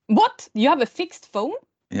What? You have a fixed phone?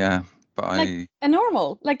 Yeah, but Like a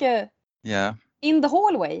normal, like yeah, in the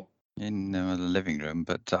hallway? in the living room,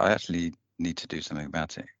 but I actually need to do something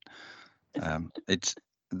about it. It's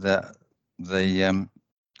the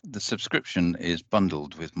subscription is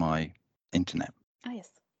bundled with my internet, Ah, yes.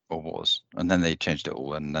 or was, and then they changed it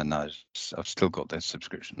all, and then I've still got the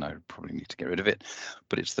subscription. I probably need to get rid of it,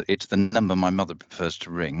 but it's the number my mother prefers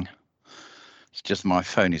to ring. It's just my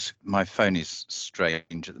phone is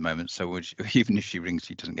strange at the moment, so even if she rings,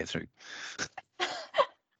 she doesn't get through.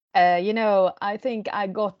 I think I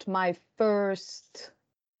got my first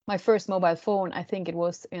mobile phone. I think it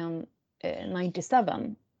was in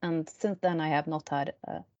 97, and since then I have not had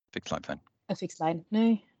a Fixed line phone. A fixed line.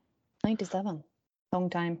 No, 97. Long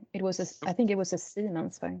time. I think it was a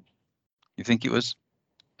Siemens phone. You think it was?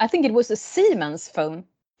 I think it was a Siemens phone.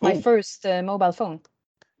 My Ooh. first mobile phone.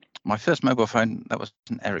 My first mobile phone, that was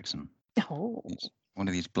an Ericsson. Oh. It's one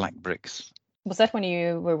of these black bricks. Was that when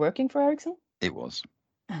you were working for Ericsson? It was.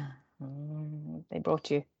 They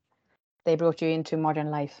brought you into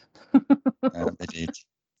modern life. They did.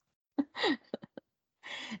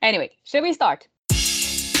 Anyway, shall we start?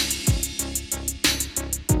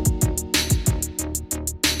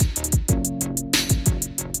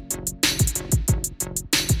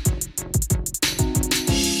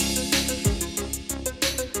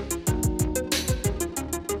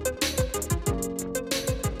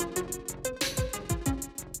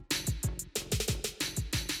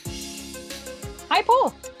 Hi,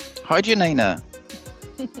 Paul. Hi, Janina.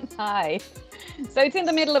 Hi. So it's in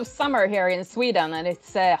the middle of summer here in Sweden, and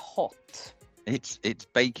it's hot. It's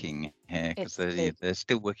baking here because they're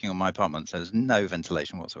still working on my apartment, so there's no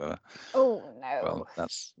ventilation whatsoever. Oh no. Well,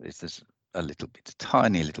 there's a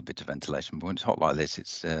tiny little bit of ventilation, but when it's hot like this,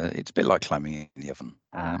 it's a bit like climbing in the oven.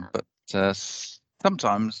 But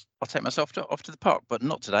sometimes I'll take myself off to the park, but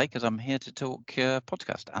not today because I'm here to talk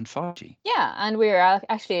podcast and 5G. Yeah, and we're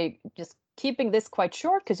actually just keeping this quite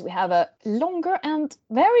short because we have a longer and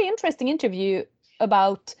very interesting interview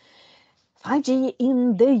about 5G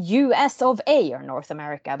in the US of A, or North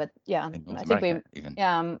America. But yeah, I think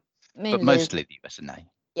mainly, but mostly the US and A.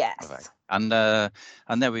 Yes. Okay. And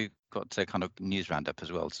there we've got a kind of news roundup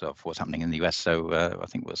as well, so of what's happening in the US. So I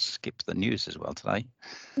think we'll skip the news as well today.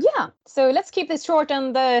 Yeah. So let's keep this short,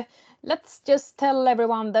 and let's just tell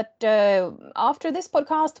everyone that after this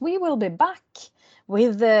podcast, we will be back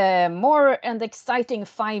with more and exciting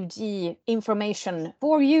 5G information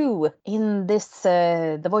for you in this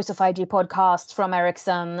the Voice of 5G podcast from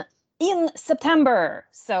Ericsson in September.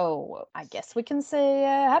 So I guess we can say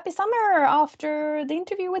happy summer after the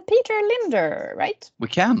interview with Peter Linder, right? We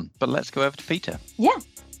can, but let's go over to Peter. Yeah.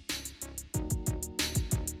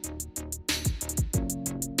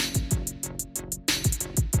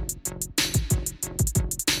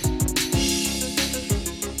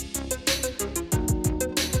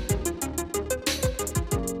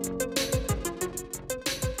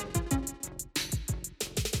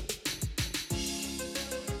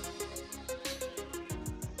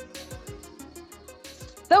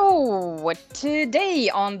 So today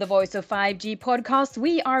on the Voice of 5G podcast,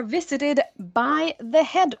 we are visited by the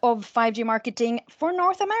head of 5G marketing for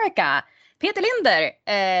North America, Peter Linder.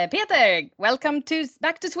 Peter, welcome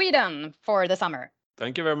back to Sweden for the summer.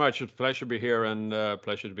 Thank you very much. It's a pleasure to be here, and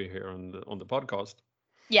pleasure to be here on the podcast.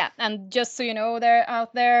 Yeah, and just so you know,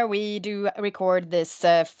 out there, we do record this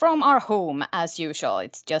from our home as usual.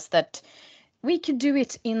 It's just that we could do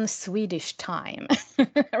it in Swedish time.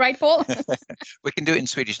 Right, Paul? We can do it in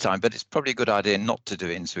Swedish time, but it's probably a good idea not to do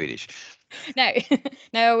it in Swedish.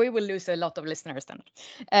 No, we will lose a lot of listeners then.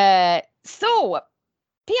 So,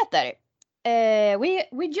 Peter,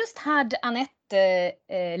 we just had Annette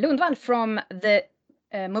Lundvall from the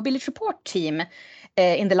Mobility Report team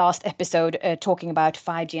in the last episode talking about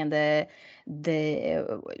 5G and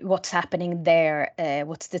the what's happening there,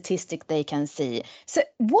 what statistic they can see. So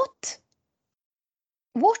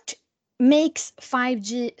what makes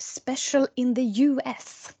 5G special in the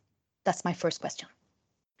US? That's my first question.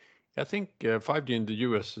 I think 5G in the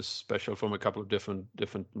US is special from a couple of different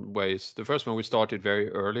ways. The first one, we started very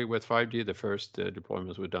early with 5G. The first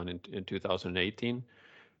deployments were done in 2018.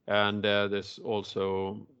 And there's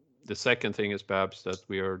also the second thing is perhaps that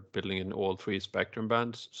we are building in all three spectrum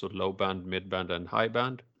bands, so low band, mid band, and high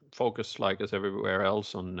band. Focus, like as everywhere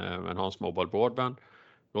else, on enhanced mobile broadband.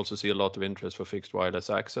 We also see a lot of interest for fixed wireless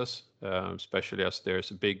access, especially as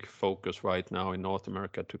there's a big focus right now in North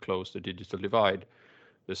America to close the digital divide.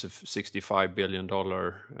 There's a $65 billion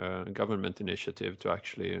government initiative to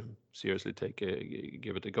actually seriously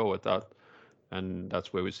give it a go at that. And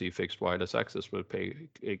that's where we see fixed wireless access will play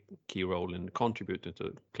a key role in contributing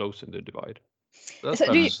to closing the divide. That's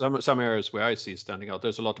some areas where I see standing out.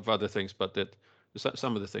 There's a lot of other things, but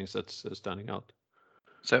some of the things that's standing out.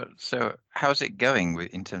 So how's it going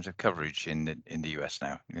in terms of coverage in the US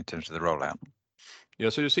now, in terms of the rollout? Yeah,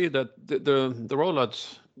 so you see that the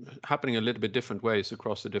rollout's happening a little bit different ways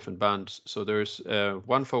across the different bands. So there's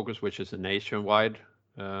one focus, which is a nationwide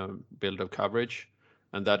build of coverage,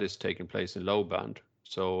 and that is taking place in low band.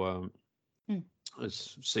 So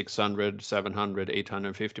it's 600, 700,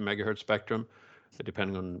 850 megahertz spectrum,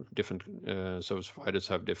 depending on different service providers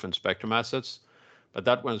have different spectrum assets. But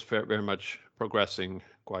that one's very much progressing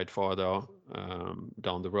quite far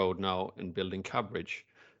down the road now in building coverage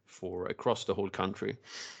for across the whole country.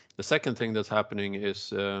 The second thing that's happening is,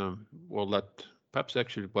 that perhaps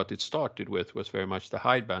actually what it started with was very much the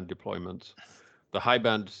high band deployment. The high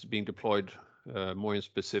band is being deployed more in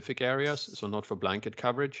specific areas, so not for blanket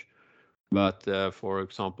coverage, but for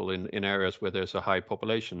example, in areas where there's a high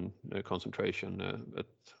population concentration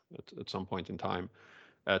at some point in time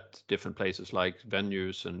at different places like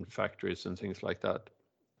venues and factories and things like that.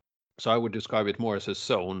 So I would describe it more as a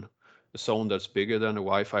zone that's bigger than a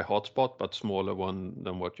Wi-Fi hotspot, but smaller one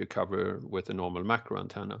than what you cover with a normal macro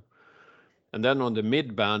antenna. And then on the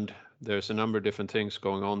mid band, there's a number of different things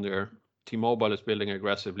going on there. T-Mobile is building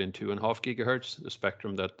aggressively in 2.5 gigahertz, the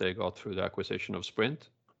spectrum that they got through the acquisition of Sprint.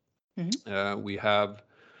 We have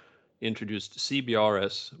introduced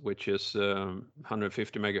CBRS, which is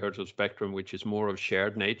 150 megahertz of spectrum, which is more of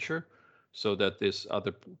shared nature, so that there's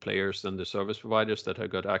other players than the service providers that have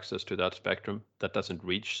got access to that spectrum that doesn't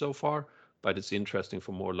reach so far, but it's interesting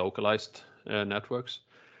for more localized networks.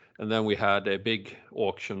 And then we had a big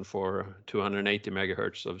auction for 280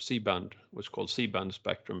 megahertz of C-band, what's called C-band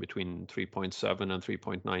spectrum between 3.7 and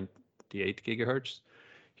 3.98 gigahertz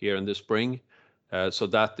here in the spring. So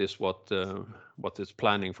that is what is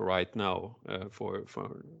planning for right now for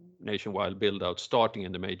nationwide build out starting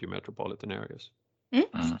in the major metropolitan areas.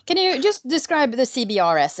 Can you just describe the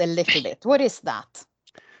CBRS a little bit? What is that?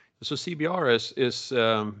 So CBRS is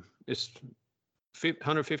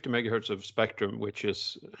 150 megahertz of spectrum, which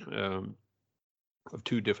is of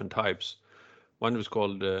two different types. One was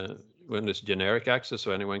called when it's generic access,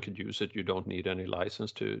 so anyone can use it. You don't need any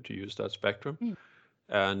license to use that spectrum.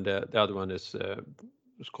 And the other one is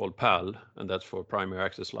called PAL, and that's for primary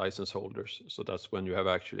access license holders. So that's when you have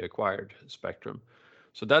actually acquired spectrum.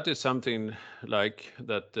 So that is something like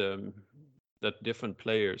that that different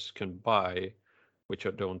players can buy, which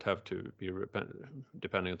don't have to be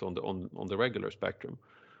dependent on the regular spectrum.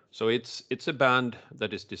 So it's a band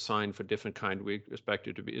that is designed for different kind. We expect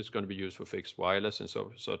it to be. It's going to be used for fixed wireless and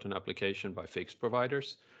so certain application by fixed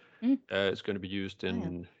providers. It's going to be used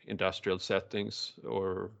in industrial settings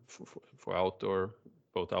or for outdoor,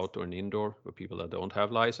 both outdoor and indoor, for people that don't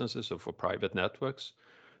have licenses, or for private networks.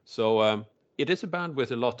 So it is a band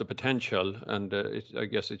with a lot of potential, and I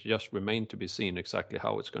guess it just remains to be seen exactly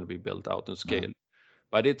how it's going to be built out and scaled.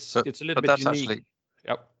 But it's a little bit unique. Actually,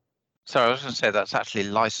 yep. Sorry, I was going to say that's actually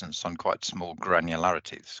licensed on quite small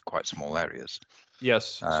granularities, quite small areas.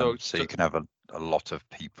 Yes. So you can have a lot of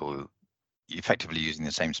people effectively using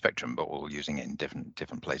the same spectrum, but all using it in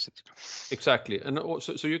different places. Exactly, and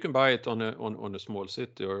also, so you can buy it on a small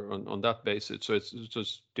city or on that basis. So it's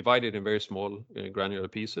just divided in very small granular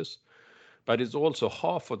pieces, but it's also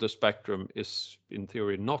half of the spectrum is in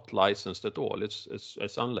theory not licensed at all. It's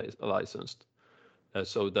unlicensed,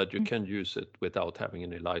 so that you can use it without having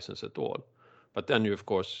any license at all. But then you of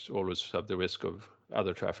course always have the risk of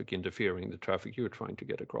other traffic interfering the traffic you're trying to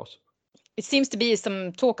get across. It seems to be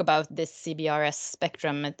some talk about this CBRS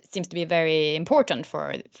spectrum. It seems to be very important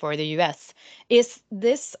for the US. Is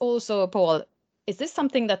this also, Paul, is this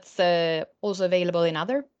something that's also available in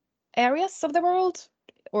other areas of the world?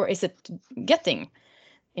 Or is it getting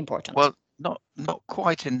important? Well, not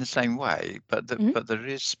quite in the same way, but there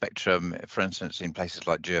is spectrum, for instance, in places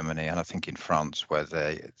like Germany, and I think in France, where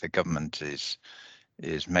the government is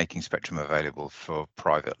making spectrum available for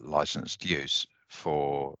private licensed use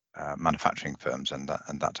for manufacturing firms and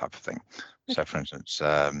that type of thing. So, for instance,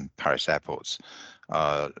 Paris airports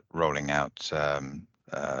are rolling out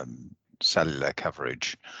cellular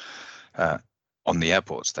coverage on the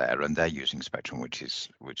airports there, and they're using spectrum which is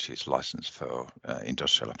licensed for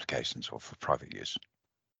industrial applications or for private use.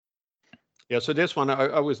 Yeah, so this one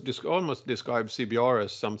I was almost describe CBR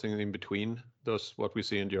as something in between those what we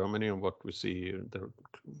see in Germany and what we see in the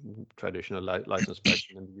traditional license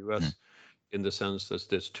spectrum in the US, in the sense that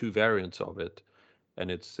there's two variants of it.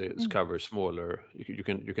 and it's covers smaller. You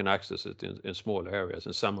can access it in smaller areas,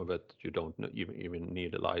 and some of it you don't even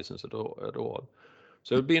need a license at all.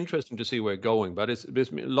 So it'd be interesting to see where it's going, but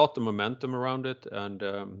there's a lot of momentum around it, and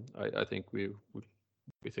I think we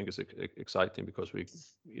think it's exciting because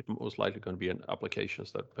it most likely going to be in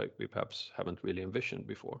applications that we perhaps haven't really envisioned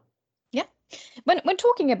before. Yeah, when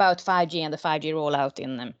talking about 5G and the 5G rollout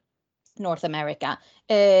in North America,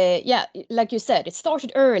 yeah, like you said, it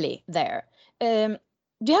started early there. Do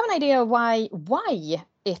you have an idea why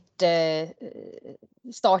it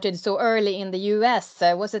started so early in the US?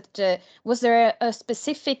 Was there a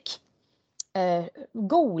specific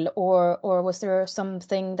goal, or was there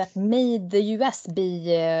something that made the US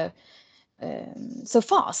be so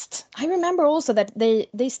fast? I remember also that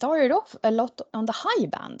they started off a lot on the high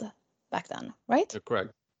band back then, right?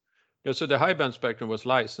 Correct. Yeah, so the high band spectrum was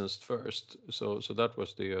licensed first, so that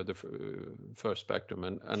was the first spectrum,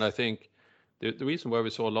 and I think the reason why we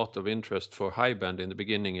saw a lot of interest for high band in the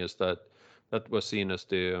beginning is that was seen as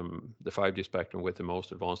the 5G spectrum with the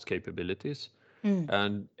most advanced capabilities,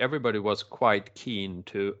 and everybody was quite keen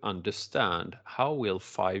to understand how will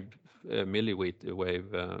 5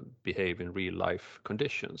 milliwave behave in real life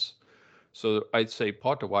conditions. So I'd say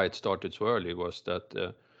part of why it started so early was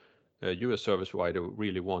that US service provider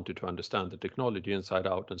really wanted to understand the technology inside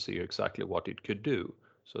out and see exactly what it could do,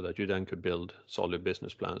 so that you then could build solid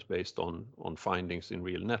business plans based on findings in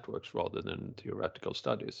real networks rather than theoretical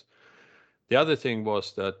studies. The other thing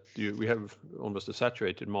was that we have almost a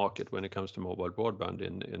saturated market when it comes to mobile broadband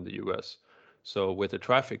in the US. So with the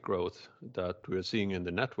traffic growth that we're seeing in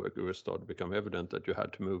the network, it was starting to become evident that you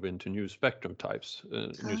had to move into new spectrum types,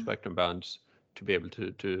 new spectrum bands to be able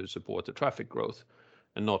to support the traffic growth,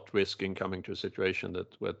 and not risking coming to a situation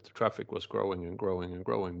that where the traffic was growing and growing and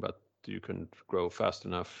growing, but you couldn't grow fast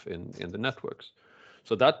enough in the networks.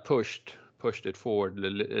 So that pushed it forward a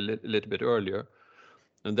little bit earlier.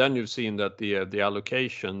 And then you've seen that the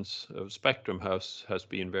allocations of spectrum has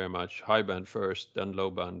been very much high band first, then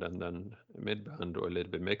low band, and then mid band, or a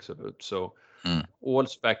little bit mix of it. So all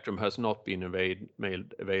spectrum has not been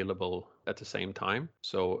made available at the same time.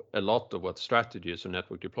 So a lot of what strategies or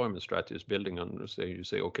network deployment strategies building on, you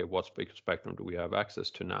say, okay, what spectrum do we have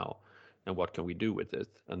access to now, and what can we do with it,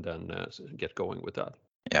 and then get going with that.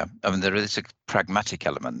 Yeah, I mean, there is a pragmatic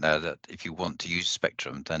element there that if you want to use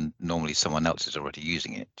spectrum, then normally someone else is already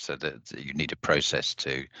using it. So that you need a process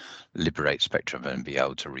to liberate spectrum and be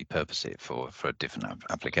able to repurpose it for different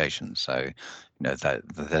applications. So, you know, that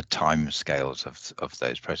the time scales of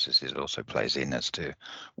those processes also plays in as to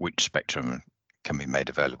which spectrum can be made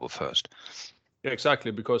available first. Yeah,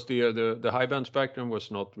 exactly, because the high band spectrum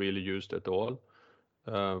was not really used at all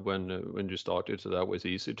when you started, so that was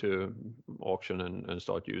easy to auction and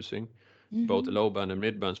start using. Both the low band and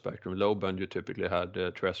mid band spectrum. Low band you typically had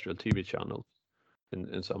terrestrial TV channels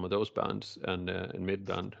in some of those bands, and in mid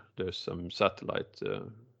band there's some satellite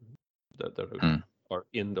that are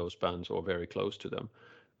in those bands or very close to them,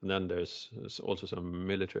 and then there's also some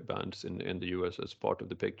military bands in the US as part of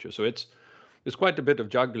the picture. So it's quite a bit of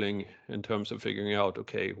juggling in terms of figuring out,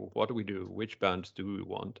 okay, what do we do, which bands do we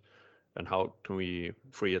want, and how can we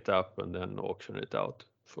free it up and then auction it out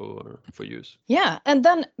for use. Yeah, and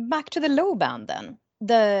then back to the low band then.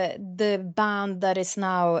 The band that is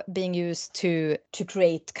now being used to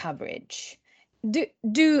create coverage.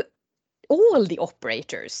 Do all the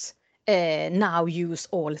operators now use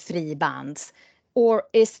all 3 bands, or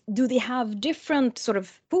do they have different sort of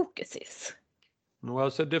focuses? Well,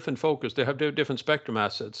 it's a different focus. They have different spectrum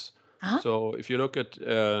assets. So if you look at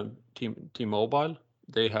T-Mobile,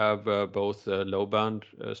 they have both low band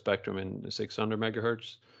spectrum in 600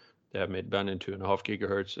 megahertz. They have mid band in 2.5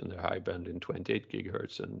 gigahertz, and they're high band in 28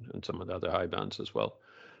 gigahertz, and some of the other high bands as well.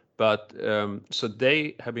 But so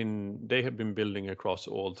they have been building across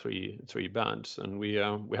all three bands, and we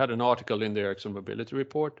had an article in the Ericsson Mobility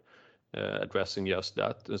Report addressing just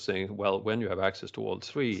that and saying, well, when you have access to all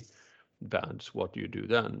 3 bands, what do you do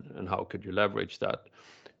then, and how could you leverage that?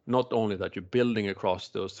 Not only that you're building across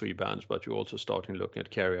those 3 bands, but you're also starting looking at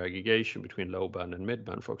carrier aggregation between low band and mid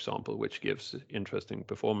band, for example, which gives interesting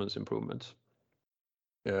performance improvements.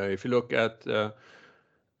 If you look at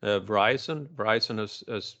Verizon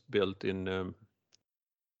has built in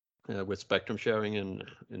with spectrum sharing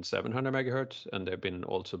in 700 megahertz, and they've been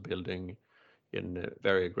also building in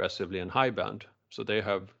very aggressively in high band. So they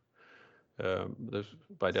have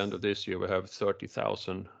by the end of this year we have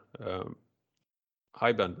 30,000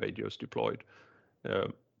 high band radios deployed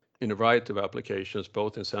in a variety of applications,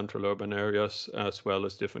 both in central urban areas as well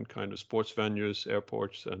as different kind of sports venues,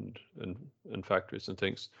 airports, and factories and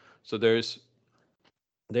things. So there's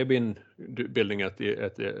they've been building at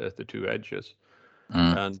the two edges.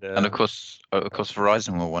 And of course,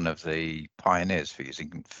 Verizon were one of the pioneers for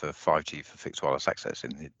using for 5G for fixed wireless access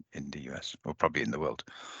in the US, or probably in the world.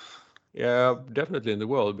 Yeah, definitely in the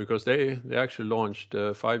world, because they actually launched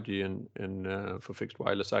 5G for fixed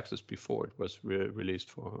wireless access before it was released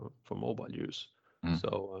for mobile use.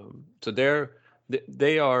 So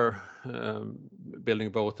they are building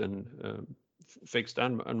both in fixed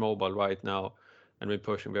and mobile right now, and we're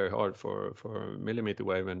pushing very hard for millimeter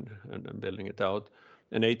wave and building it out.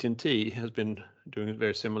 And AT&T has been doing a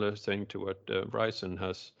very similar thing to what Verizon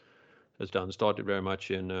has done. Started very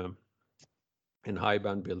much in high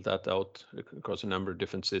band, built that out across a number of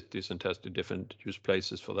different cities and tested different use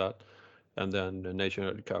places for that, and then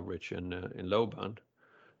nationwide coverage in low band.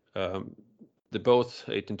 Both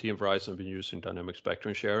AT&T and Verizon have been using dynamic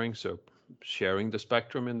spectrum sharing, so sharing the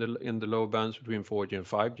spectrum in the low bands between 4G and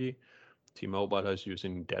 5G. T-Mobile is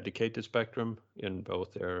using dedicated spectrum in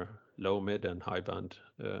both their low, mid, and high band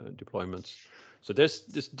deployments. So there's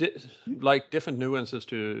like different nuances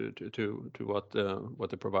to what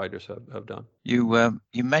the providers have done. You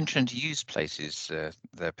mentioned use places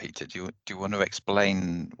there, Peter. Do you want to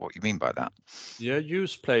explain what you mean by that? Yeah,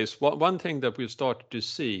 use place. One thing that we've started to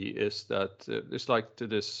see is that it's like to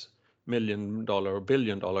this $1 million or $1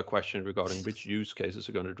 billion question regarding which use cases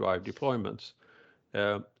are going to drive deployments.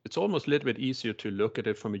 It's almost a little bit easier to look at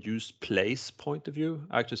it from a use place point of view,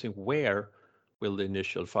 actually saying where will the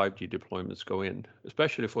initial 5G deployments go in,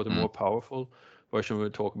 especially for the more powerful version. We'll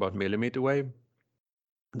talk about millimeter wave,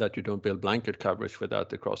 that you don't build blanket coverage for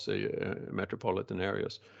that across the metropolitan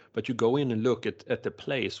areas, but you go in and look at the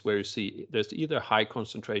place where you see there's either high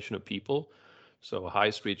concentration of people, so a high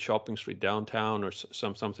street, shopping street, downtown, or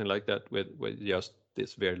something like that with just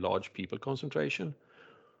this very large people concentration,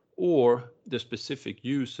 or the specific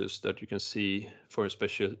uses that you can see for a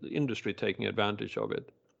special industry taking advantage of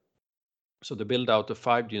it. So the build out of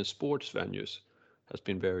 5G in sports venues has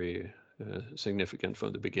been very significant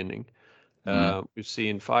from the beginning. We've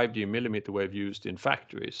seen 5G millimeter wave used in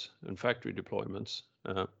factories and factory deployments.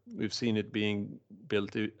 We've seen it being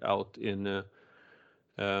built out in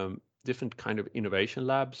different kind of innovation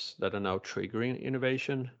labs that are now triggering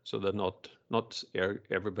innovation, so that not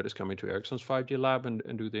everybody's coming to Ericsson's 5G lab and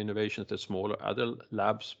do the innovations. There's smaller other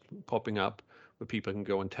labs popping up where people can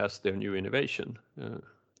go and test their new innovation,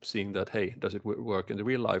 seeing that, hey, does it work in the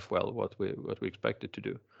real life well, what we expect it to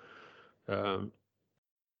do.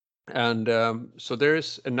 So there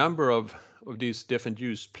is a number of these different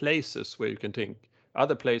use places where you can think.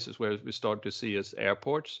 Other places where we start to see is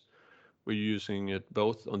airports. We're using it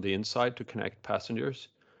both on the inside to connect passengers,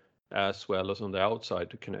 as well as on the outside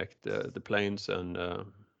to connect the planes and all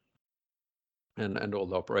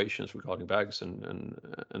the operations regarding bags and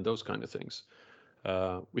those kind of things.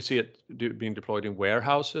 We see it being deployed in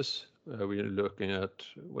warehouses. We're looking at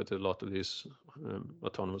with a lot of these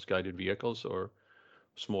autonomous guided vehicles or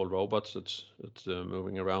small robots that's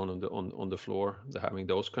moving around on the floor. They're having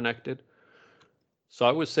those connected. So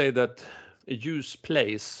I would say that a use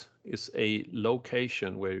place is a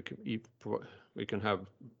location where we can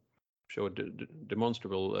show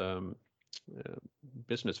demonstrable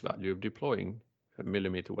business value of deploying a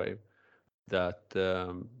millimeter wave that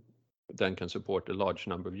then can support a large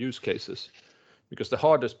number of use cases. Because the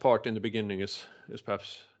hardest part in the beginning is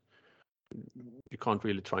perhaps you can't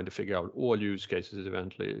really try to figure out all use cases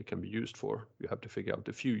eventually it can be used for. You have to figure out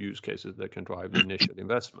a few use cases that can drive the initial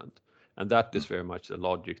investment. And that is very much the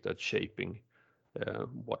logic that's shaping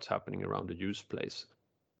what's happening around the use place.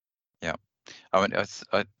 Yeah, I mean,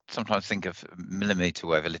 I sometimes think of millimeter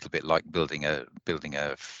wave a little bit like building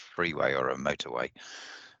a freeway or a motorway,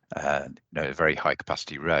 a very high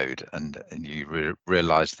capacity road, and you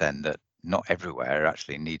realize then that not everywhere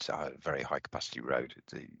actually needs a very high capacity road.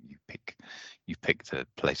 You pick the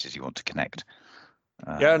places you want to connect.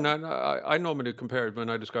 Yeah, no, I normally compare it when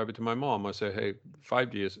I describe it to my mom. I say, hey,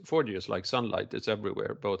 4G is like sunlight. It's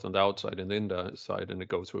everywhere, both on the outside and the inside, and it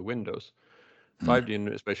goes through windows. 5G, and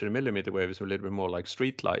especially millimeter wave, is a little bit more like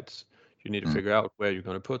street lights. You need to figure out where you're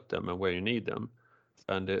going to put them and where you need them.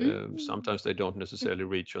 And sometimes they don't necessarily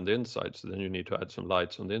reach on the inside, so then you need to add some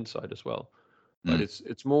lights on the inside as well. But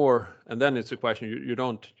it's more, and then it's a question. You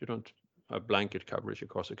don't have blanket coverage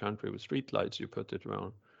across the country with street lights. You put it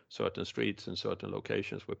around certain streets and certain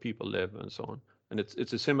locations where people live and so on. And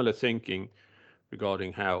it's a similar thinking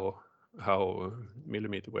regarding how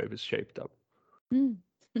millimeter wave is shaped up.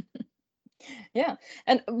 Yeah,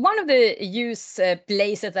 and one of the use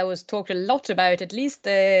places that was talked a lot about, at least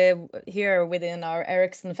here within our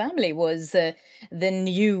Ericsson family, was the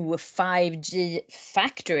new 5G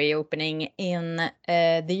factory opening in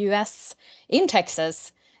the US, in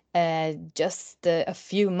Texas, just a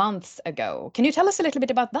few months ago. Can you tell us a little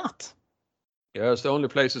bit about that? Yeah, it's the only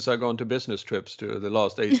places I've gone to business trips to the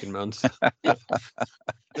last 18 months.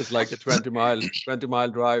 It's like a 20-mile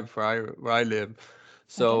drive where I live.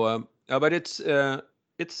 So, but it's a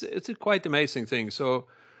quite amazing thing. So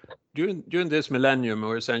during this millennium,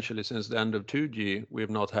 or essentially since the end of 2G, we've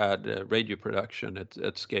not had radio production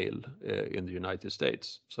at scale in the United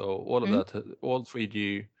States. So all of that, all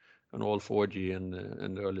 3G and all 4G and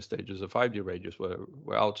the early stages of 5G radios were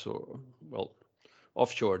outsourced, well,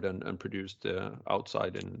 offshored and produced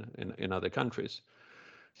outside in other countries.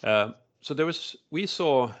 So we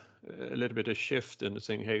saw a little bit of shift in the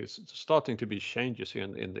thing. Hey, it's starting to be changes here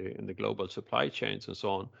in the global supply chains and so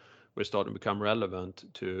on. We're starting to become relevant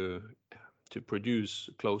to produce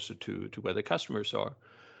closer to where the customers are.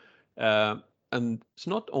 And it's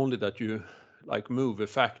not only that you like move a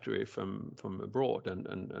factory from abroad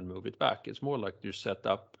and move it back. It's more like you set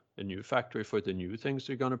up a new factory for the new things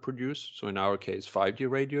you're going to produce. So in our case, 5G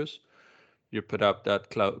radios, you put up that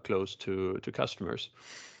close to customers.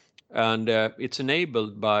 And it's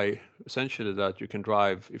enabled by essentially that you can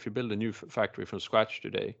drive, if you build a new factory from scratch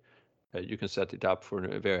today, you can set it up for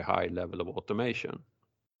a very high level of automation.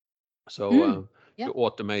 So you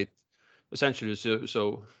automate essentially.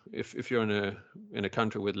 So if you're in a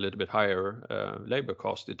country with a little bit higher labor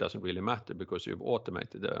cost, it doesn't really matter because you've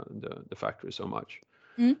automated the factory so much.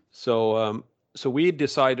 So we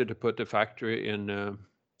decided to put the factory in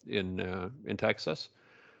Texas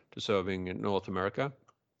to serving in North America.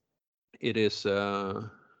 It is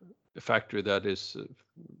a factory that is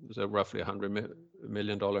a roughly $100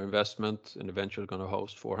 million investment and eventually going to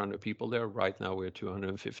host 400 people there. Right now we're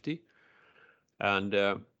 250. And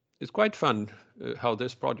it's quite fun how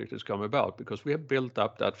this project has come about because we have built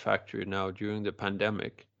up that factory now during the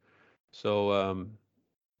pandemic. So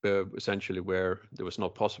essentially where it was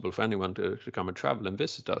not possible for anyone to come and travel and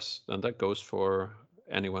visit us. And that goes for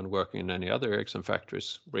anyone working in any other Ericsson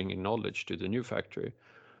factories, bringing knowledge to the new factory,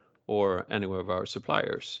 or any of our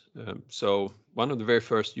suppliers. So one of the very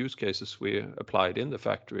first use cases we applied in the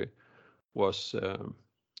factory was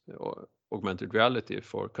augmented reality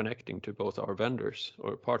for connecting to both our vendors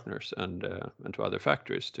or partners and to other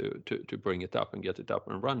factories to bring it up and get it up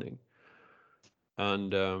and running.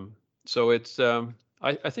 And so it's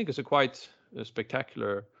I think it's a quite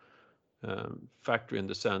spectacular factory in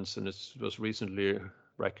the sense, and it was recently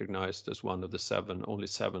recognized as one of the only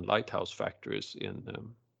seven lighthouse factories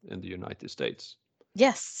in the United States.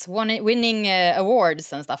 Yes, winning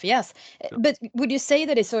awards and stuff. Yes, but would you say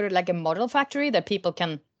that it's sort of like a model factory that people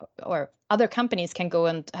can, or other companies can go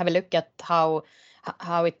and have a look at how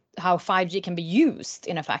 5G can be used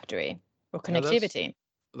in a factory or connectivity? Yeah,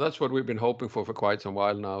 that's what we've been hoping for quite some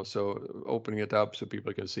while now. So opening it up so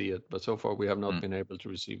people can see it, but so far we have not been able to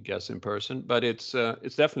receive guests in person. But it's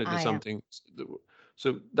definitely something.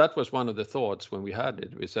 So that was one of the thoughts when we had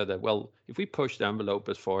it. We said that, well, if we push the envelope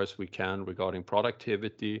as far as we can regarding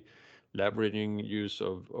productivity, leveraging use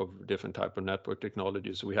of different type of network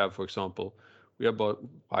technologies. We have, for example, we have both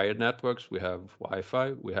wired networks, we have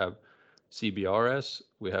Wi-Fi, we have CBRS,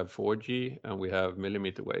 we have 4G, and we have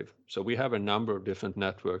millimeter wave. So we have a number of different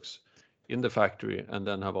networks in the factory, and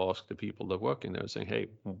then have asked the people that work in there saying, hey,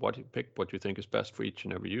 pick what you think is best for each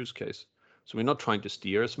and every use case. So we're not trying to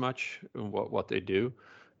steer as much in what they do,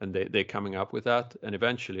 and they're coming up with that. And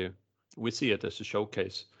eventually we see it as a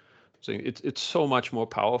showcase. So it's so much more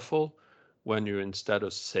powerful when you, instead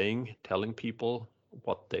of telling people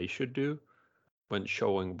what they should do, when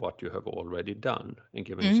showing what you have already done and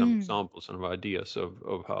giving some examples and ideas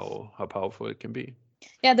of how powerful it can be.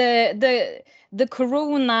 Yeah, the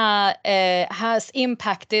corona has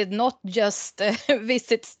impacted not just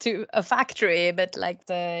visits to a factory, but like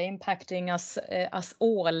impacting us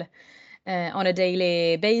all on a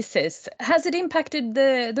daily basis. Has it impacted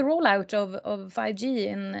the rollout of 5G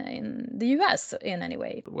in the US in any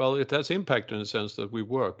way? Well, it has impact in the sense that we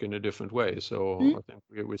work in a different way. So I think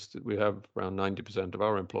we have around 90% of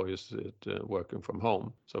our employees working from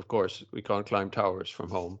home. So of course we can't climb towers from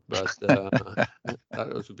home, but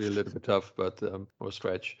that would be a little bit tough, but or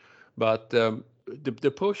stretch. But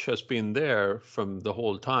the push has been there from the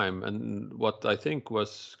whole time, and what I think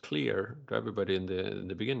was clear to everybody in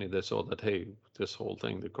the beginning, they saw that, hey, this whole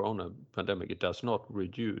thing, the corona pandemic, it does not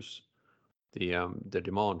reduce the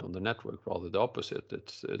demand on the network, rather the opposite.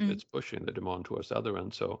 It's pushing the demand towards the other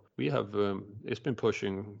end. So we have it's been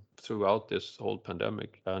pushing throughout this whole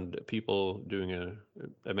pandemic, and people doing an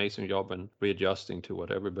amazing job and readjusting to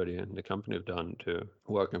what everybody in the company have done to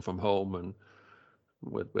working from home and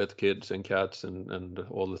with kids and cats and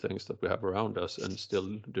all the things that we have around us, and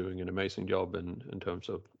still doing an amazing job in terms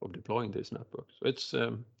of deploying these networks. So it's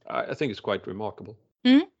I think it's quite remarkable.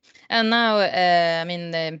 And now, I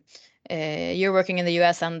mean, you're working in the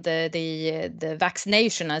US, and the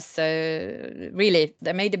vaccination has really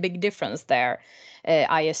made a big difference there,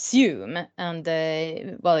 I assume. And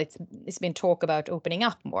well, it's been talk about opening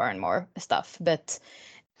up more and more stuff, but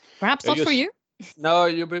perhaps not for you. No,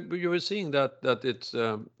 you were seeing that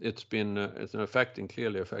it's been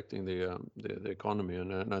clearly affecting the economy,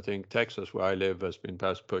 and I think Texas, where I live, has been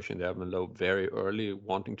perhaps pushing the envelope very early,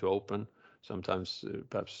 wanting to open. Sometimes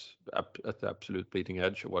perhaps at the absolute bleeding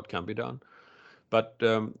edge of what can be done. But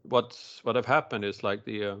what have happened is like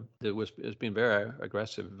it's been very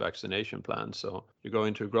aggressive vaccination plans. So you go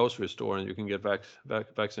into a grocery store and you can get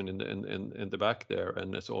vaccine in the back there,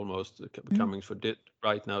 and it's almost coming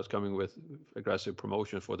right now. It's coming with aggressive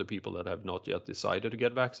promotion for the people that have not yet decided to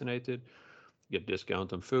get vaccinated. You get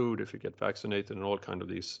discount on food if you get vaccinated, and all kind of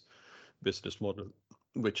these business model,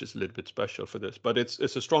 which is a little bit special for this. But it's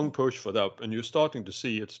a strong push for that, and you're starting to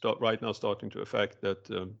see it right now starting to affect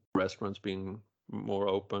that restaurants being more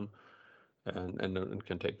open and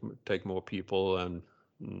can take more people, and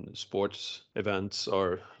sports events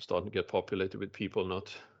are starting to get populated with people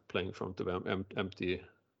not playing in front of empty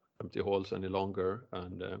halls any longer,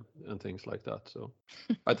 and things like that. So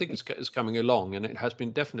I think it's coming along, and it has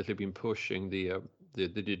definitely been pushing the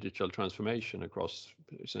digital transformation across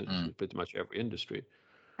pretty much every industry.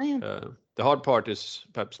 The hard part is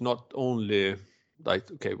perhaps not only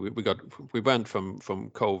like, okay, we went from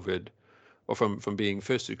COVID, or from being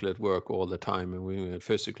physical at work all the time, and we were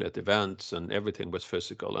physical at events, and everything was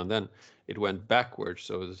physical, and then it went backwards,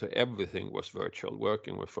 so everything was virtual,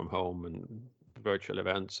 working from home and virtual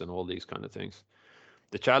events and all these kind of things.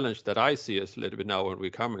 The challenge that I see is a little bit now when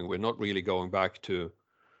we're not really going back to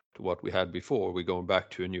what we had before. We're going back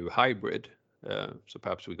to a new hybrid. So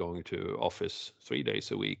perhaps we're going to office 3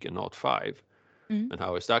 days a week and not 5. And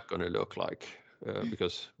how is that going to look like?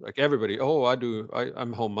 Because like everybody,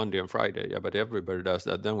 I'm home Monday and Friday. Yeah, but everybody does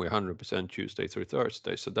that. Then we're 100% Tuesday through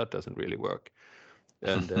Thursday. So that doesn't really work.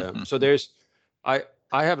 And so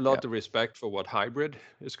I have a lot of respect for what hybrid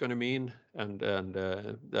is going to mean, and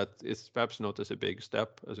that it's perhaps not as a big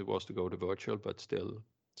step as it was to go to virtual, but still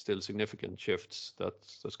significant shifts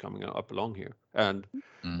that's coming up along here, and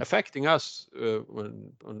affecting us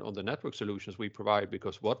on the network solutions we provide.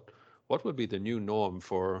 Because what would be the new norm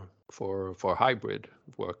for hybrid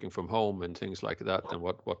working from home and things like that, and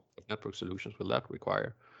what network solutions will that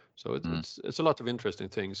require? So it's a lot of interesting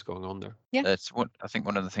things going on there. Yeah, I think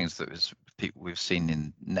one of the things that we've seen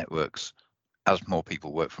in networks as more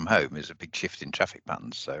people work from home is a big shift in traffic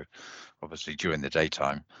patterns. So obviously during the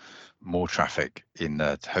daytime, more traffic in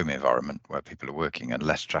the home environment where people are working, and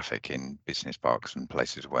less traffic in business parks and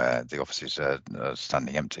places where the offices are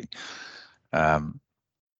standing empty.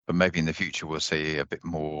 But maybe in the future we'll see a bit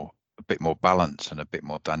more balance and a bit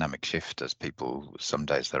more dynamic shift, as people, some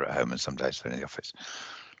days they're at home and some days they're in the office.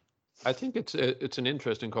 I think it's an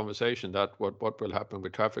interesting conversation, that what will happen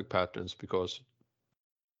with traffic patterns, because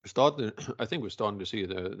I think we're starting to see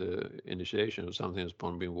the initiation of something that's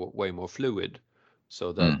going to be way more fluid,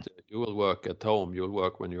 so that you will work at home, you'll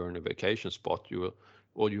work when you're in a vacation spot, you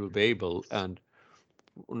will be able. And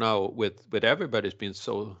now with everybody's been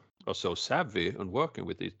so savvy on working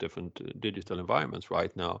with these different digital environments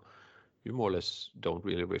right now, you more or less don't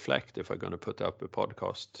really reflect if I'm going to put up a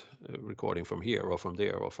podcast recording from here or from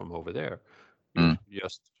there or from over there. You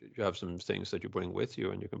have some things that you bring with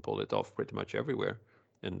you, and you can pull it off pretty much everywhere.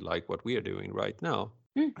 And like what we are doing right now.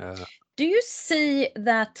 Do you see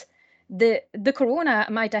that the corona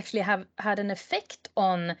might actually have had an effect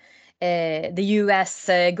on the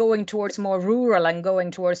US going towards more rural and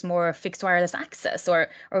going towards more fixed wireless access, or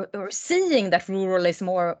seeing that rural is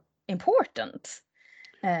more important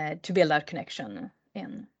to build that connection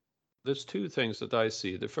in? There's two things that I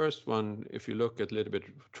see. The first one, if you look at a little bit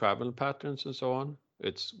travel patterns and so on,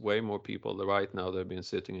 it's way more people right now. They've been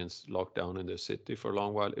sitting in lockdown in the city for a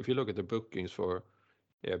long while. If you look at the bookings for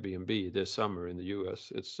Airbnb this summer in the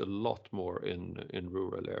US, it's a lot more in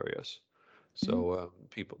rural areas. So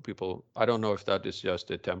people, I don't know if that is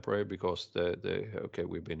just a temporary, because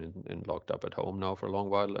we've been in locked up at home now for a long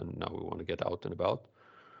while, and now we want to get out and about.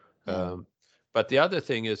 But the other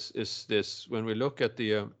thing is this: when we look at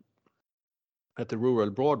the rural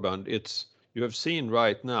broadband, you have seen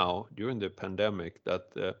right now during the pandemic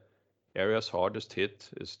that the areas hardest hit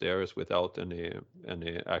is the areas without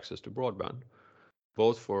any access to broadband,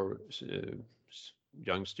 both for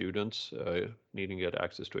young students needing to get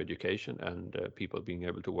access to education and people being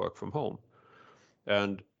able to work from home.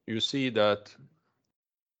 And you see that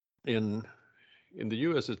in the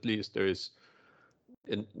US at least, there is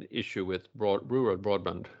an issue with rural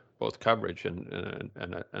broadband, both coverage and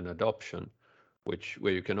adoption,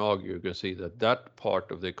 where you can argue, you can see that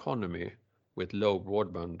part of the economy with low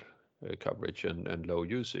broadband coverage and low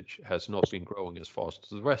usage has not been growing as fast as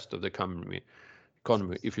the rest of the economy.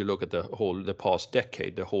 If you look at the past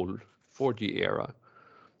decade, the whole 4G era.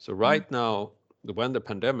 So right now, when the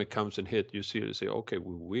pandemic comes and hit, you say, okay,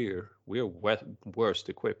 we're worst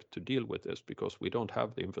equipped to deal with this because we don't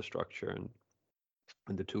have the infrastructure and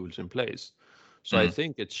the tools in place. So I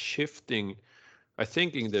think it's shifting. I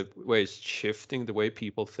think in the way it's shifting the way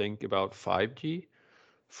people think about 5G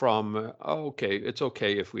from, okay, it's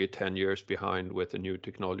okay if we're 10 years behind with the new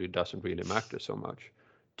technology, it doesn't really matter so much,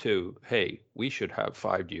 to, hey, we should have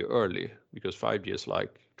 5G early because 5G is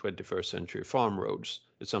like 21st century farm roads.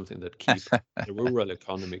 It's something that keep the rural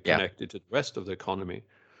economy connected to the rest of the economy.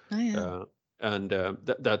 And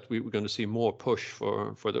that we're going to see more push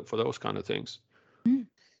for those kind of things.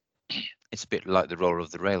 It's a bit like the role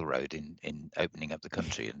of the railroad in opening up the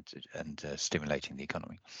country and stimulating the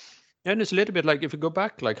economy. And it's a little bit like if you go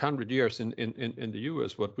back like 100 years in the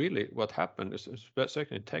US, what happened is, especially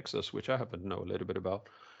in Texas, which I happen to know a little bit about,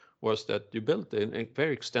 was that you built a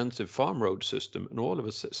very extensive farm road system, and all of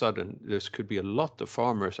a sudden there could be a lot of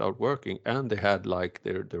farmers out working, and they had like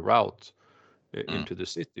the route into the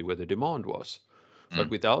city where the demand was. But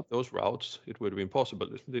without those routes, it would have been possible.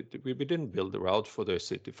 We didn't build the route for the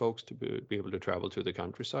city folks to be able to travel to the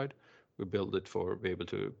countryside. We built it for be able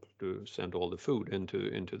to send all the food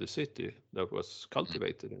into the city that was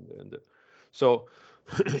cultivated in the so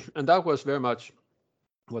and that was very much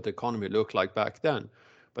what the economy looked like back then.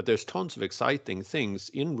 But there's tons of exciting things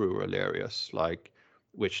in rural areas, like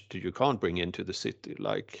which you can't bring into the city,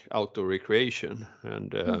 like outdoor recreation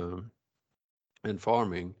and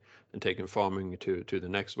farming, and taking farming to the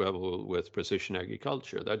next level with precision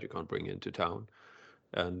agriculture that you can't bring into town.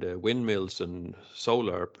 And windmills and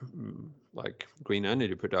solar, like green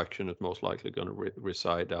energy production, is most likely going to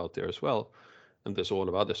reside out there as well. And there's all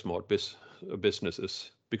of other smart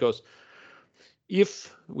businesses. Because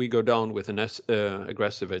if we go down with an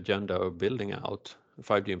aggressive agenda of building out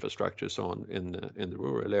 5G infrastructure so on in the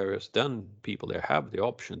rural areas, then people there have the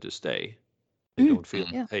option to stay. They don't feel,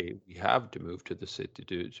 hey, we have to move to the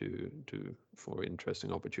city for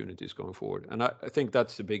interesting opportunities going forward. And I think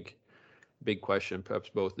that's the big question, perhaps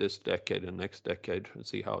both this decade and next decade, and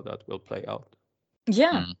see how that will play out.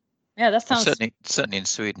 Yeah, that sounds certainly in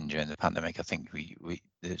Sweden during the pandemic. I think we've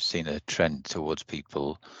seen a trend towards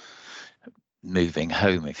people moving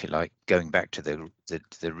home, if you like, going back to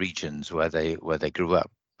the regions where they grew up,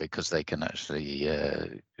 because they can actually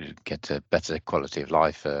get a better quality of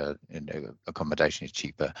life. Accommodation is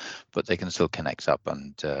cheaper, but they can still connect up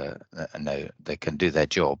and they can do their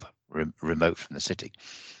job remote from the city.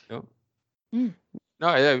 Yeah. No,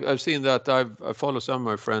 I've seen that. I follow some of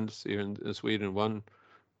my friends here in Sweden. One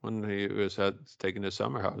he had taken a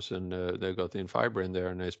summer house, and they got in fiber in there,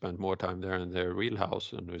 and they spent more time there in their real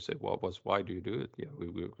house. And we said, why do you do it? Yeah,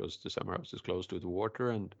 because the summer house is close to the water,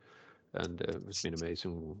 and it's been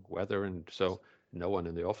amazing weather, and so no one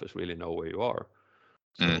in the office really know where you are.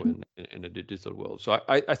 So in a digital world, so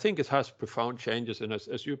I think it has profound changes, and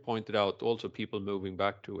as you pointed out, also people moving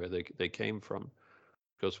back to where they came from,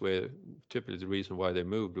 because typically the reason why they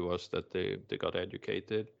moved was that they got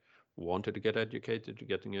educated, wanted to get educated, to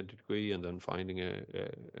getting a degree, and then finding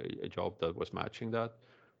a job that was matching that,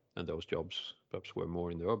 and those jobs perhaps were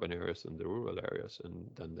more in the urban areas than the rural areas, and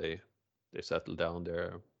then they settled down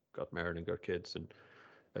there, got married and got kids, and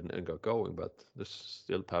got going. But there's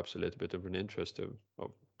still perhaps a little bit of an interest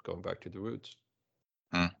of going back to the roots.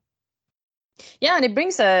 Yeah, and it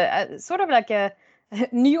brings a sort of like a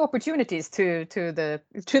new opportunities to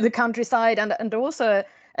the countryside, and also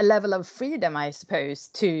a level of freedom, I suppose,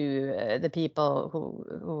 to the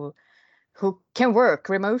people who can work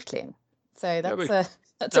remotely. So that's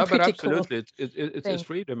a pretty absolutely. Cool it's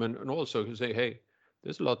freedom, and also to say, hey,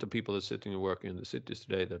 there's a lot of people that sitting and working in the cities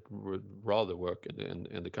today that would rather work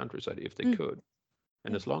in the countryside if they could.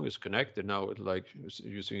 And as long as connected now, it's like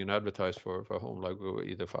using an advertise for a home, like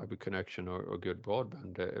either fiber connection or good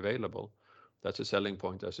broadband available. That's a selling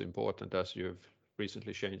point as important as you've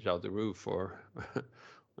recently changed out the roof or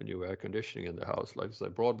when you air conditioning in the house. Like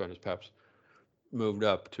broadband is perhaps moved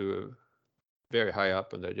up to very high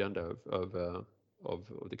up on the agenda of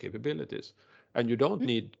the capabilities. And you don't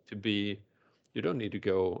need to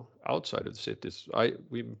go outside of the cities.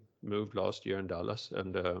 We moved last year in Dallas,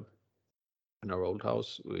 and in our old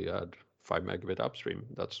house we had 5 megabit upstream.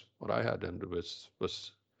 That's what I had, and it was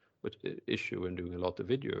with issue in doing a lot of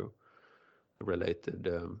video related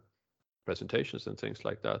presentations and things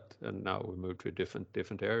like that. And now we moved to a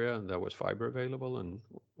different area, and there was fiber available, and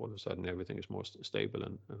all of a sudden everything is more stable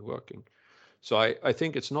and working. So I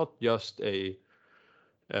think it's not just a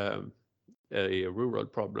rural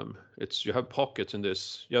problem. It's you have pockets in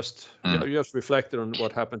this. You just reflected on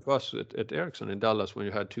what happened to us at Ericsson in Dallas when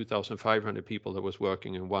you had 2,500 people that was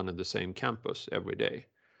working in one and the same campus every day,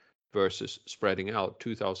 versus spreading out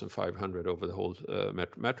 2,500 over the whole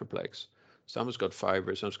metroplex. Some's got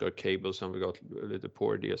fiber, some's got cable, some have got a little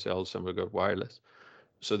poor DSL, some have got wireless.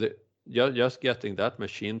 So just getting that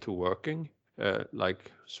machine to working,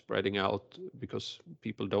 like spreading out, because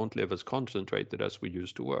people don't live as concentrated as we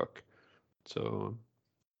used to work. So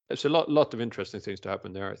there's a lot of interesting things to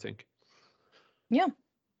happen there, I think. Yeah.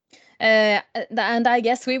 And I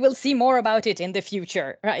guess we will see more about it in the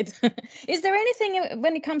future, right? Is there anything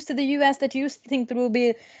when it comes to the US that you think that will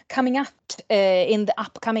be coming up in the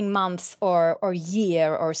upcoming months or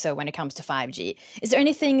year or so when it comes to 5G? Is there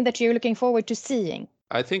anything that you're looking forward to seeing?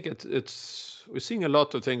 I think we're seeing a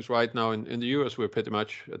lot of things right now. In the US, we're pretty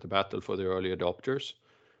much at the battle for the early adopters.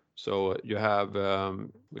 So you have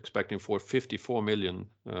expecting for 54 million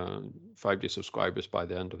 5G subscribers by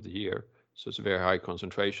the end of the year. So it's a very high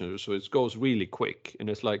concentration. So it goes really quick, and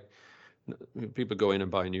it's like people go in and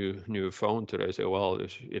buy a new phone today. Say, well,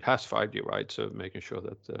 it has 5G, right? So making sure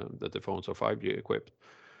that the phones are 5G equipped.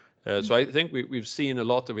 So I think we've seen a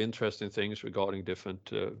lot of interesting things regarding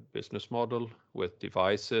different business model with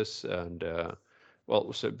devices and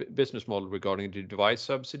business model regarding the device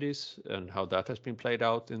subsidies and how that has been played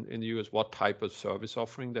out in the US, what type of service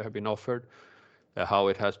offering they have been offered, how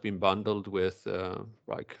it has been bundled with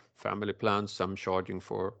like family plans, some charging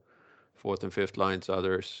for 4th and 5th lines,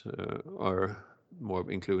 others are more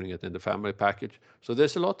including it in the family package. So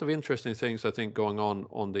there's a lot of interesting things, I think, going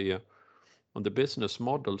on the business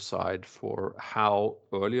model side for how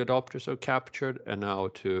early adopters are captured, and now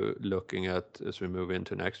to looking at, as we move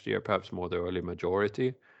into next year, perhaps more the early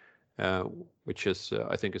majority, which is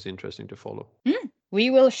I think is interesting to follow.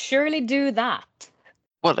 We will surely do that.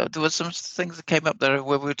 Well, there were some things that came up there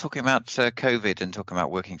where we were talking about COVID and talking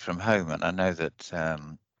about working from home, and I know that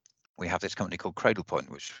we have this company called Cradlepoint,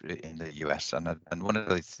 which in the US, and one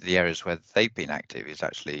of the areas where they've been active is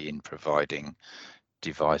actually in providing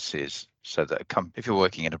devices so that if you're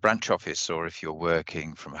working in a branch office or if you're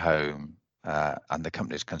working from home and the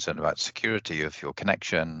company is concerned about security of your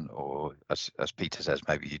connection, or as Peter says,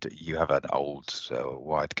 maybe you have an old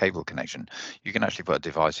wired cable connection, you can actually put a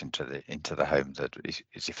device into the home that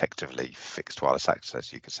is effectively fixed wireless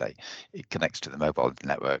access. You could say it connects to the mobile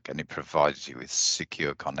network and it provides you with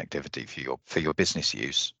secure connectivity for your business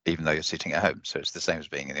use, even though you're sitting at home. So it's the same as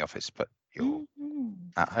being in the office, but you're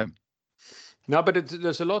at home. No, but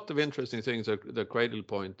there's a lot of interesting things that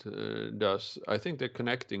Cradlepoint does. I think they're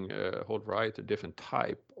connecting a whole variety of different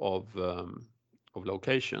type of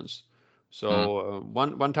locations. So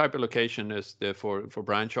one type of location is there for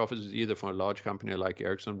branch offices, either for a large company like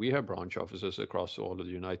Ericsson. We have branch offices across all of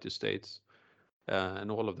the United States,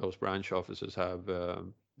 and all of those branch offices have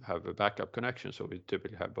a backup connection. So we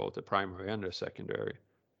typically have both a primary and a secondary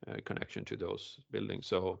connection to those buildings.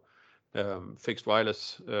 So fixed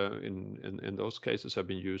wireless in those cases have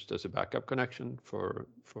been used as a backup connection for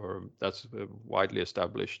that's a widely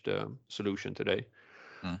established solution today.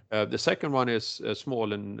 The second one is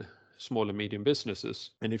small and medium businesses.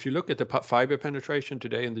 And if you look at the fiber penetration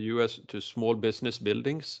today in the US to small business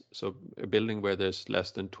buildings, so a building where there's less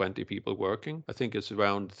than 20 people working, I think it's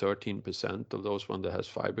around 13% of those one that has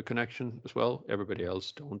fiber connection as well. Everybody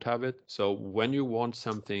else don't have it. So when you want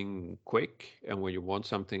something quick and when you want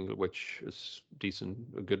something which is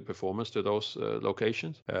decent, good performance to those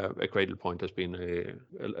locations, a Cradlepoint has been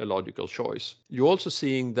a logical choice. You're also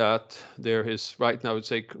seeing that there is right now, I would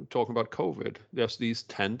say, talking about COVID, there's these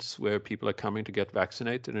tents where people are coming to get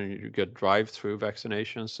vaccinated, and you get drive-through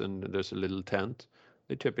vaccinations, and there's a little tent.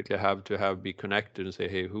 They typically have to be connected and say,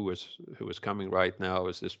 hey, who is coming right now?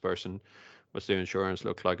 Is this person? What's their insurance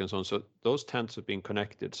look like, and so on. So those tents have been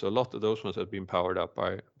connected. So a lot of those ones have been powered up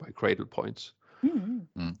by Cradlepoints.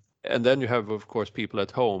 And then you have, of course, people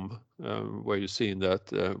at home where you're seeing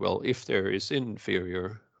that, well, if there is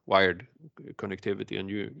inferior wired connectivity and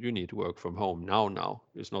you need to work from home now,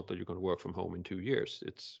 it's not that you're going to work from home in 2 years.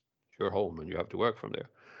 It's your home and you have to work from there.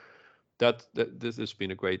 this has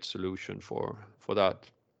been a great solution for that.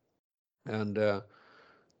 And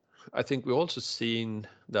I think we're also seeing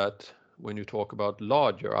that when you talk about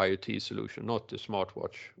larger IoT solution, not the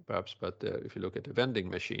smartwatch perhaps, but if you look at the vending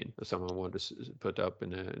machine that someone wanted to put up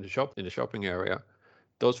in the shopping area,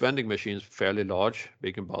 those vending machines fairly large,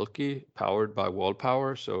 big and bulky, powered by wall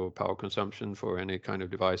power, so power consumption for any kind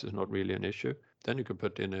of device is not really an issue. Then you can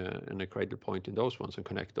put in a Cradlepoint in those ones and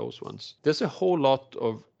connect those ones. There's a whole lot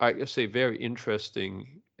of, I say, very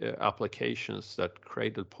interesting applications that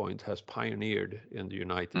Cradlepoint has pioneered in the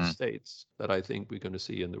United States that I think we're going to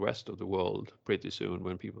see in the rest of the world pretty soon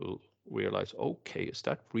when people realize, okay, is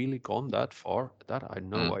that really gone that far? That I had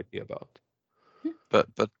no idea about. But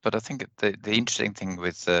I think the interesting thing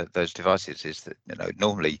with those devices is that, you know,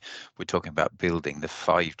 normally we're talking about building the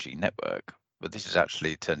 5G network, but this is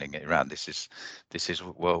actually turning it around. This is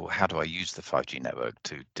well, how do I use the 5G network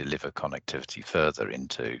to deliver connectivity further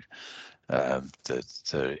into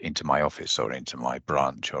into my office or into my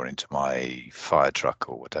branch or into my fire truck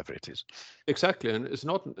or whatever it is. Exactly, and it's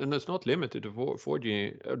not limited to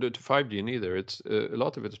 4G to 5G neither. It's a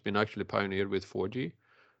lot of it has been actually pioneered with 4G.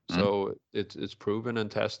 So it's proven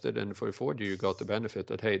and tested, and for 4G you got the benefit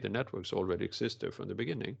that, hey, the networks already exist there from the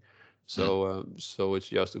beginning. So so it's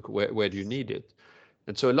just where do you need it?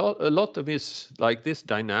 And so a lot of this, like this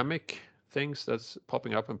dynamic things that's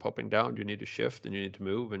popping up and popping down, you need to shift and you need to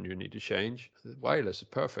move and you need to change. Wireless is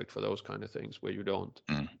perfect for those kind of things where you don't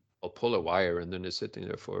pull a wire and then it's sitting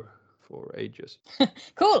there for ages.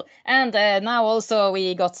 Cool. And now also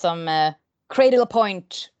we got some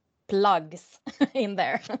Cradlepoint plugs in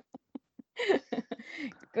there.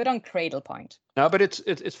 Good on Cradlepoint. No, but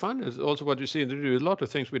it's fun. It's also what you see. They do a lot of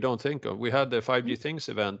things we don't think of. We had the 5G Things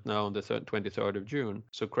event now on the 23rd of June.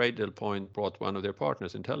 So Cradlepoint brought one of their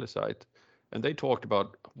partners, IntelliSight, and they talked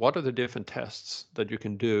about what are the different tests that you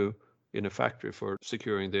can do in a factory for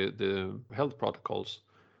securing the health protocols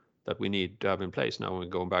that we need to have in place now when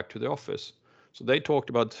going back to the office. So they talked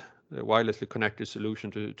about the wirelessly connected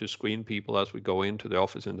solution to screen people as we go into the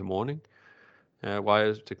office in the morning.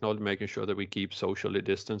 Wireless technology making sure that we keep socially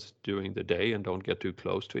distanced during the day and don't get too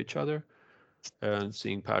close to each other, and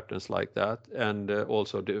seeing patterns like that. And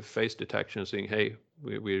also the face detection, saying, hey,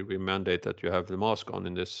 we mandate that you have the mask on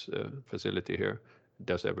in this facility here.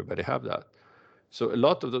 Does everybody have that? So a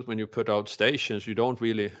lot of those, when you put out stations, you don't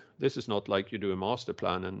really, this is not like you do a master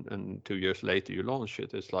plan and 2 years later you launch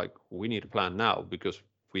it. It's like, we need a plan now because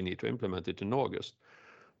we need to implement it in August.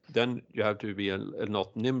 Then you have to be a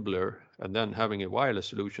lot nimbler, and then having a wireless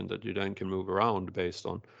solution that you then can move around based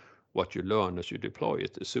on what you learn as you deploy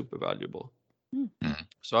it is super valuable.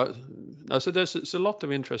 So there's a lot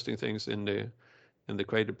of interesting things in the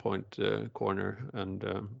Cradlepoint corner, and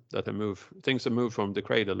that things have moved from the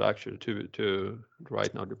cradle actually to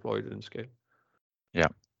right now deployed in scale. Yeah.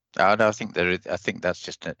 I think I think that's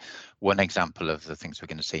just one example of the things we're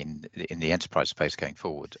going to see in the enterprise space going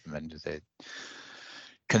forward. I mean, the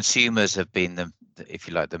consumers have been if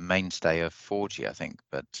you like, the mainstay of 4G, I think,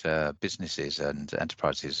 but businesses and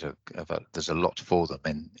enterprises there's a lot for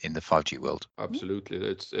them in the 5G world. Absolutely,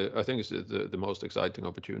 it's I think it's the most exciting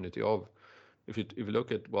opportunity of. If you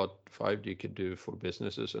look at what 5G can do for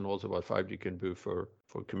businesses and also what 5G can do for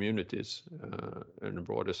communities in a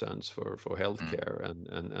broader sense for healthcare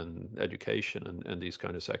and education and these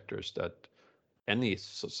kind of sectors that any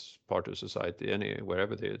part of society,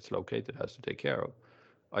 wherever it's located, has to take care of.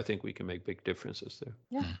 I think we can make big differences there.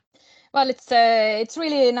 Yeah. Well, it's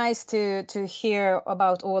really nice to hear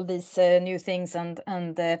about all these new things and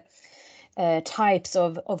types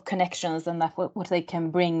of connections and that what they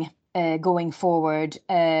can bring going forward.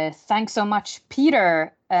 Thanks so much,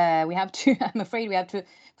 Peter. I'm afraid we have to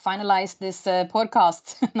finalize this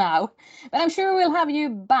podcast now, but I'm sure we'll have you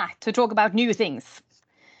back to talk about new things.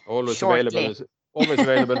 Always shortly.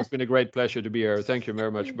 available. It's been a great pleasure to be here. Thank you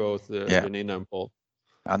very much, both Janina and Paul.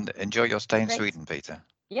 And enjoy your stay in Sweden, Peter.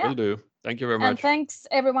 Yeah. Will do. Thank you very much. And thanks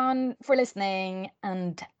everyone for listening,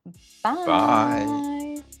 and bye.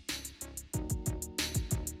 Bye.